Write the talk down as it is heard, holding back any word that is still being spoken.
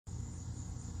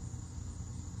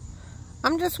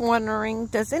I'm just wondering,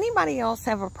 does anybody else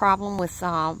have a problem with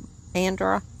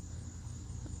Andra,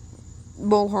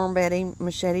 Bullhorn Betty,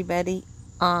 Machete Betty,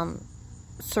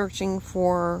 searching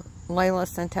for Layla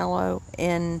Santello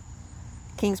in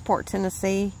Kingsport,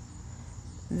 Tennessee?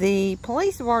 The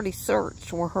police have already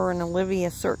searched where her and Olivia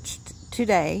searched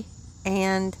today,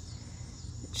 and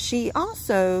she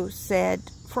also said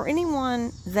for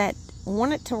anyone that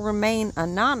wanted to remain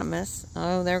anonymous.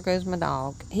 Oh, there goes my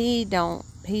dog. He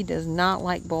does not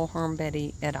like Bullhorn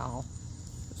Betty at all.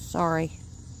 Sorry.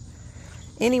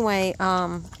 Anyway,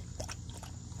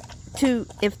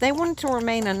 if they wanted to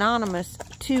remain anonymous,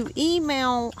 to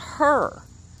email her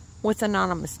with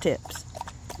anonymous tips.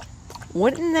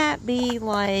 Wouldn't that be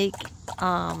like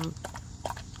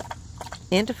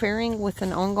interfering with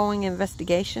an ongoing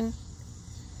investigation?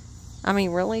 I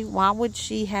mean, really? Why would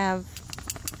she have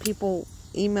people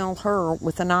email her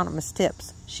with anonymous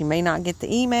tips? She may not get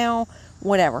the email,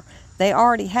 whatever. They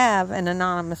already have an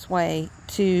anonymous way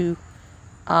to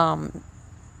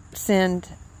send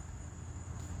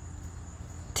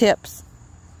tips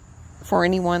for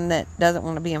anyone that doesn't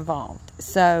want to be involved.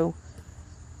 So,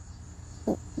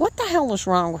 what the hell is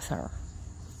wrong with her?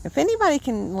 If anybody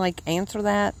can, answer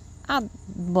that, I'd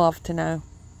love to know.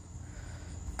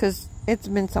 Because it's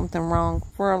been something wrong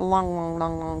for a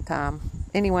long time.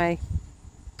 Anyway,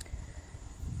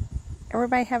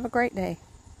 everybody have a great day.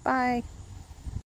 Bye.